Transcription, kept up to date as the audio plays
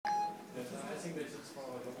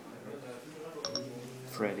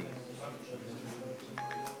Freddy.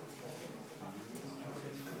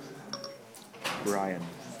 Brian.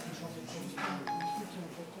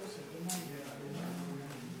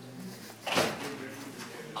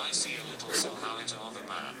 I see a little silhouette of a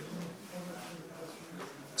man.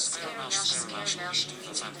 Spare mouse, do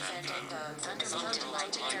the fandango. Thunder,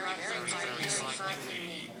 light, very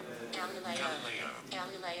frighteningly.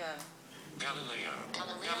 Galileo,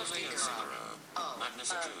 Figaro.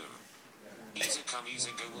 Magnificum. Easy come,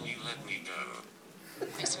 easy go, will you let me go?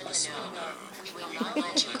 Miss Milano, we will not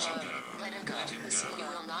let you go. Let him go. We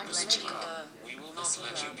will not let you go. We will not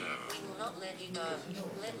let you go. We will not let you go.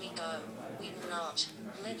 Let me go. We will not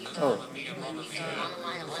let you go. Let me go. Let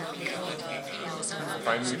me go.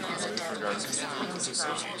 Finally, forgot.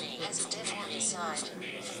 As a devil on his side.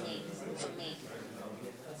 For me.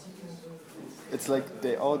 It's like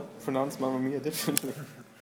they all pronounce Mamma Mia differently.